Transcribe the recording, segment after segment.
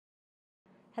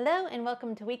Hello and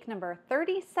welcome to week number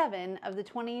 37 of the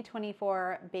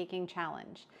 2024 Baking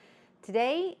Challenge.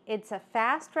 Today, it's a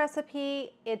fast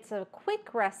recipe, it's a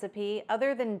quick recipe.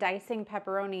 Other than dicing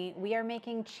pepperoni, we are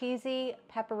making cheesy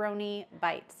pepperoni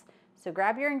bites. So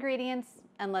grab your ingredients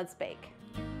and let's bake.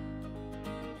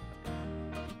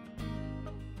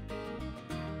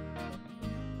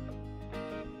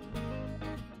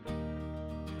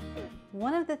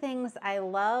 One of the things I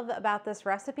love about this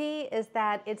recipe is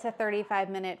that it's a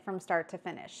 35-minute from start to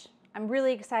finish. I'm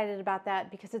really excited about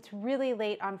that because it's really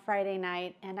late on Friday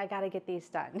night and I gotta get these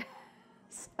done.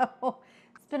 So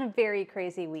it's been a very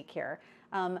crazy week here.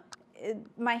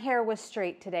 My hair was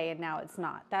straight today and now it's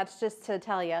not. That's just to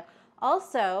tell you.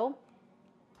 Also,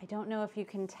 I don't know if you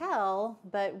can tell,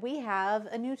 but we have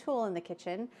a new tool in the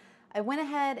kitchen. I went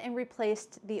ahead and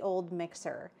replaced the old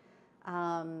mixer.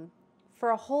 For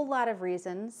a whole lot of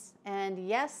reasons. And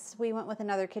yes, we went with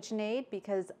another KitchenAid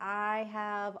because I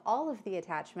have all of the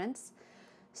attachments.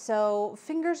 So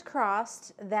fingers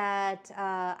crossed that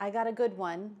I got a good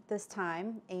one this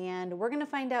time, and we're gonna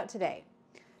find out today.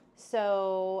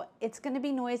 So it's gonna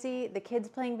be noisy, the kids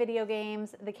playing video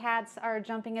games, the cats are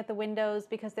jumping at the windows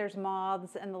because there's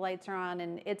moths and the lights are on,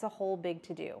 and it's a whole big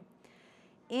to-do.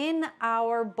 In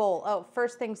our bowl,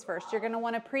 first things first, you're gonna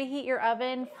wanna preheat your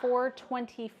oven.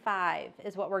 425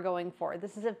 is what we're going for.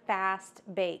 This is a fast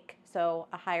bake, so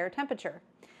a higher temperature.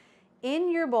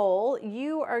 In your bowl,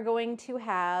 you are going to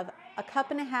have 1.5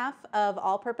 cups of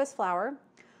all-purpose flour,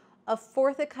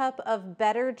 1/4 cup of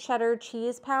better cheddar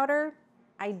cheese powder.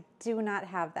 I do not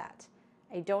have that.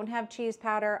 I don't have cheese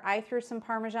powder. I threw some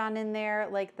Parmesan in there,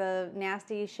 like the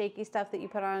nasty, shaky stuff that you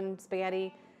put on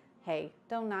spaghetti. Hey,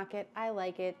 don't knock it. I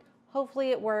like it. Hopefully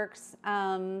it works.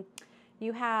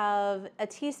 You have 1.5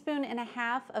 teaspoons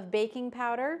of baking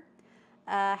powder,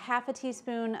 1/2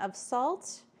 teaspoon of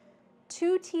salt,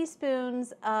 2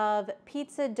 teaspoons of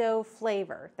pizza dough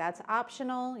flavor. That's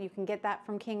optional. You can get that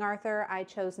from King Arthur. I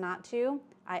chose not to.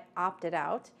 I opted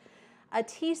out. 1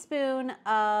 teaspoon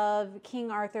of King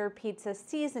Arthur pizza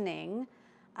seasoning.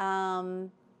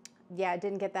 Yeah, I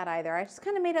didn't get that either. I just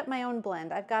kind of made up my own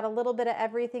blend. I've got a little bit of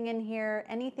everything in here.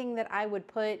 Anything that I would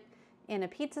put in a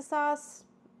pizza sauce,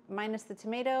 minus the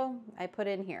tomato, I put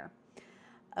in here.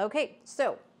 Okay,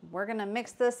 so we're gonna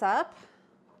mix this up.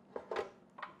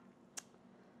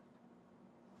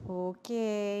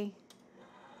 Okay.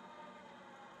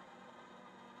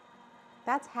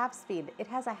 That's half speed. It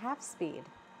has a half speed.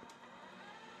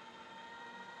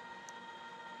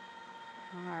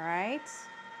 All right.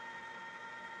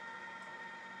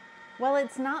 Well,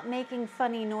 it's not making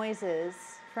funny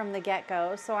noises from the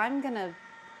get-go, so I'm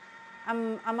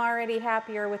already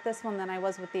happier with this one than I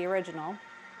was with the original.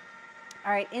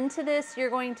 All right, into this,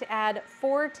 you're going to add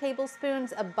 4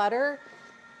 tablespoons of butter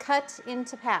cut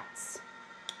into pats.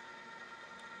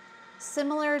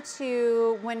 Similar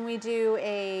to when we do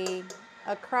a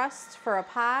crust for a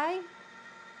pie,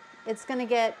 it's gonna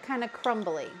get kind of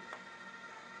crumbly.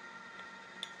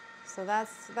 So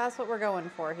that's what we're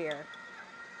going for here.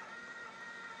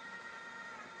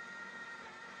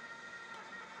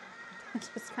 It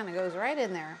just kind of goes right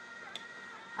in there.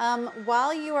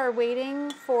 While you are waiting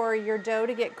for your dough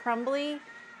to get crumbly,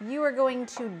 you are going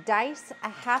to dice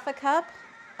 1/2 cup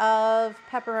of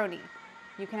pepperoni.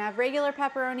 You can have regular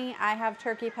pepperoni. I have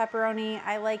turkey pepperoni.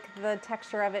 I like the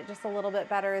texture of it just a little bit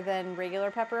better than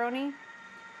regular pepperoni.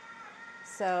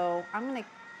 So I'm gonna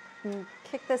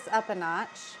kick this up a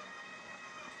notch.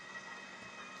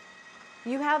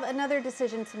 You have another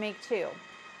decision to make too.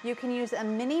 You can use a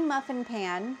mini muffin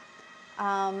pan.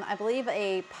 I believe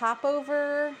a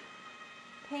popover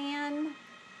pan,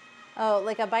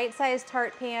 like a bite-sized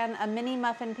tart pan, a mini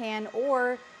muffin pan,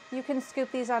 or you can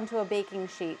scoop these onto a baking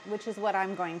sheet, which is what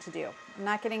I'm going to do. I'm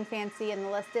not getting fancy, and the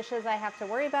less dishes I have to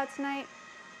worry about tonight,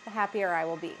 the happier I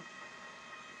will be.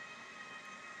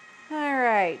 All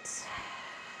right.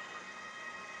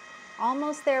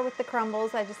 Almost there with the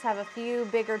crumbles. I just have a few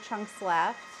bigger chunks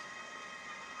left.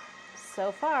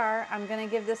 So far, I'm gonna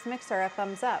give this mixer a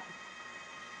thumbs up.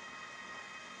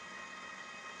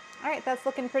 All right, that's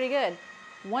looking pretty good.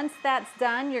 Once that's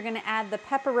done, you're gonna add the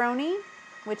pepperoni,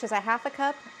 which is 1/2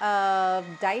 cup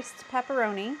of diced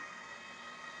pepperoni,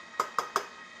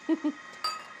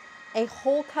 a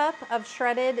whole cup of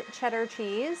shredded cheddar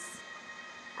cheese,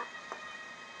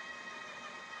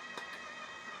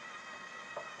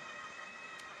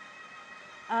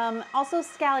 also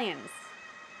scallions.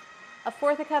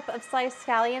 1/4 cup of sliced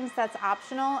scallions, that's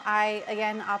optional. I,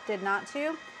 again, opted not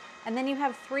to. And then you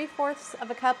have 3/4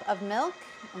 of a cup of milk,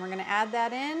 and we're gonna add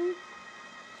that in.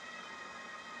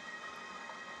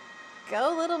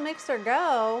 Go, little mixer,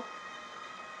 go.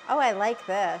 Oh, I like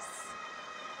this.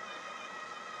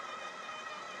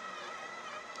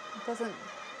 It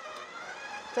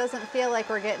doesn't feel like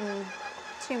we're getting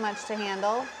too much to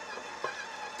handle.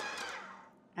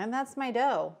 And that's my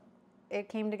dough. It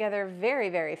came together very,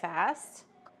 very fast.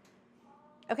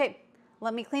 Okay,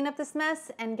 let me clean up this mess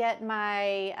and get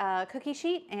my cookie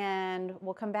sheet, and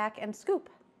we'll come back and scoop.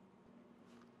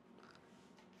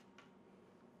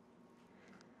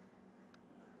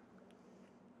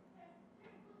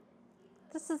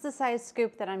 This is the size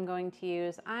scoop that I'm going to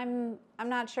use. I'm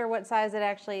not sure what size it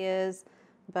actually is,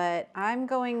 but I'm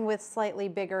going with slightly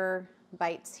bigger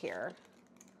bites here.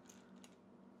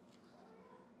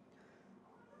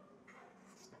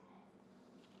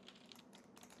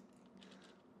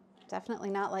 Definitely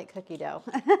not like cookie dough.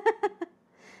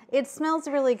 It smells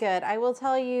really good. I will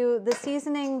tell you the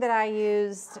seasoning that I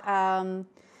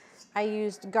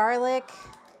used garlic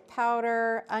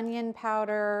powder, onion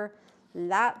powder,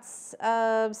 lots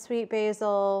of sweet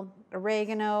basil,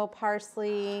 oregano,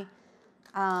 parsley,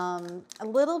 a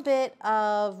little bit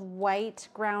of white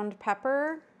ground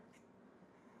pepper.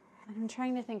 I'm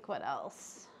trying to think what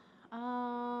else.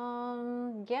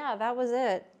 Yeah, that was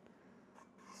it.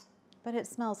 But it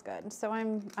smells good, so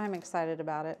I'm excited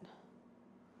about it.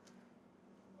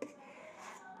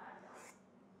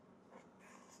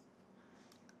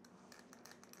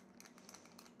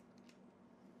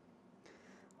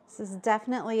 This is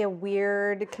definitely a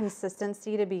weird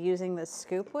consistency to be using this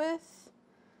scoop with,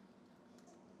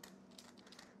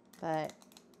 but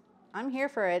I'm here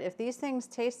for it. If these things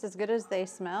taste as good as they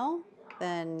smell,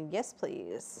 then yes,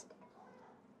 please.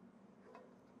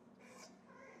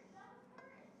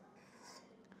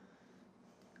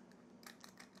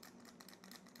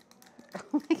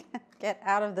 Oh my God, get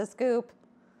out of the scoop.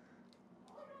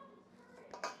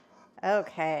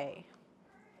 Okay.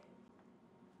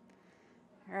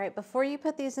 All right, before you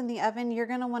put these in the oven, you're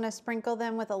gonna wanna sprinkle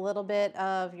them with a little bit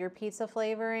of your pizza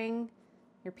flavoring,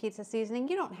 your pizza seasoning.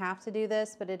 You don't have to do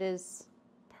this, but it is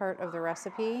part of the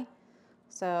recipe.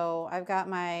 So I've got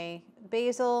my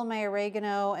basil, my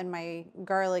oregano, and my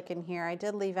garlic in here. I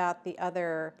did leave out the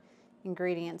other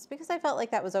ingredients because I felt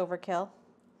like that was overkill.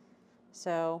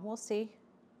 So we'll see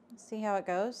how it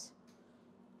goes.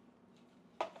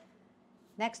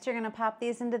 Next, you're gonna pop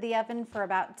these into the oven for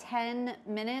about 10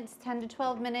 minutes, 10 to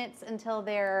 12 minutes until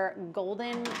they're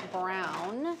golden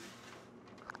brown.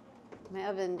 My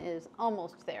oven is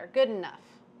almost there, good enough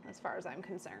as far as I'm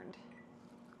concerned.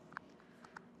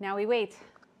 Now we wait.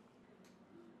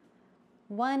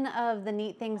 One of the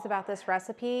neat things about this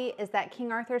recipe is that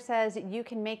King Arthur says you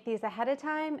can make these ahead of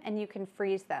time and you can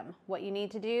freeze them. What you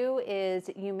need to do is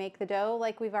you make the dough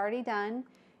like we've already done.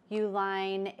 You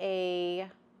line a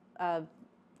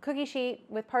cookie sheet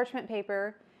with parchment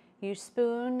paper. You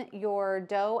spoon your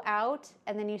dough out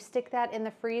and then you stick that in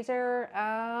the freezer.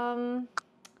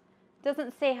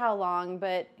 Doesn't say how long,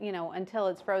 but you know, until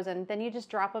it's frozen. Then you just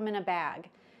drop them in a bag.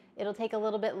 It'll take a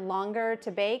little bit longer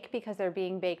to bake because they're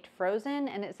being baked frozen,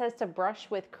 and it says to brush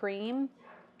with cream.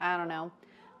 I don't know,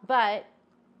 but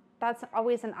that's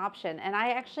always an option. And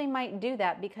I actually might do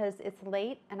that because it's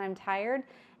late and I'm tired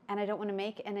and I don't want to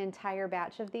make an entire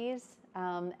batch of these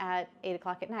at 8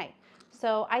 o'clock at night.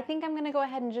 So I think I'm going to go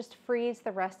ahead and just freeze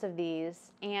the rest of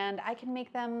these and I can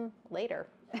make them later.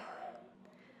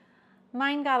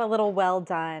 Mine got a little well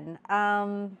done.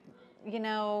 You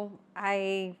know,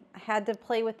 I had to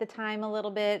play with the time a little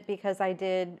bit because I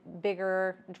did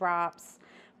bigger drops,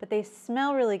 but they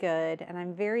smell really good and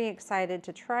I'm very excited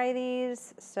to try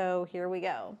these. So here we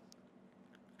go.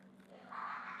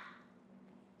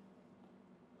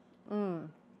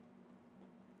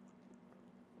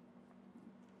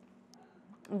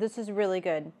 This is really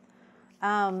good.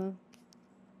 Wow.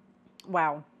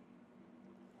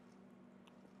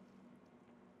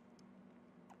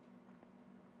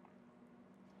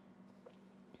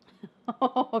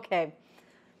 Okay.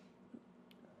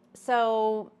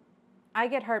 So I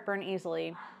get heartburn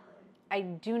easily. I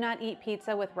do not eat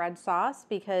pizza with red sauce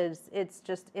because it's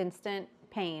just instant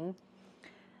pain.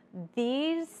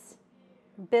 These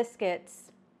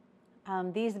biscuits,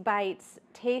 these bites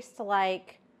taste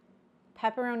like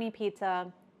pepperoni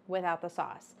pizza without the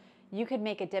sauce. You could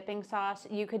make a dipping sauce.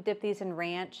 You could dip these in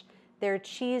ranch. They're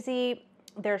cheesy.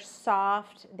 They're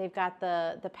soft. They've got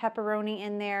the pepperoni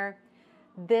in there.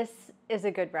 This is a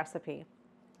good recipe.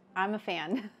 I'm a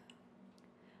fan.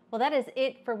 Well, that is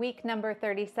it for week number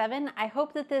 37. I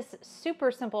hope that this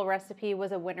super simple recipe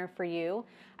was a winner for you.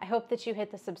 I hope that you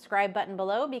hit the subscribe button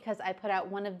below because I put out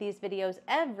one of these videos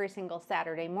every single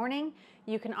Saturday morning.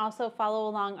 You can also follow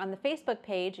along on the Facebook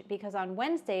page because on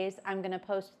Wednesdays, I'm gonna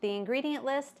post the ingredient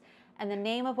list and the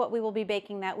name of what we will be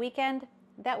baking that weekend.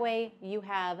 That way you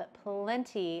have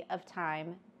plenty of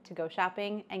time to go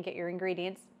shopping and get your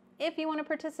ingredients if you want to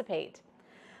participate.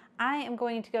 I am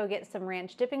going to go get some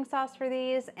ranch dipping sauce for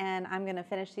these, and I'm going to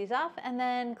finish these off and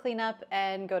then clean up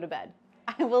and go to bed.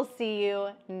 I will see you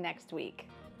next week.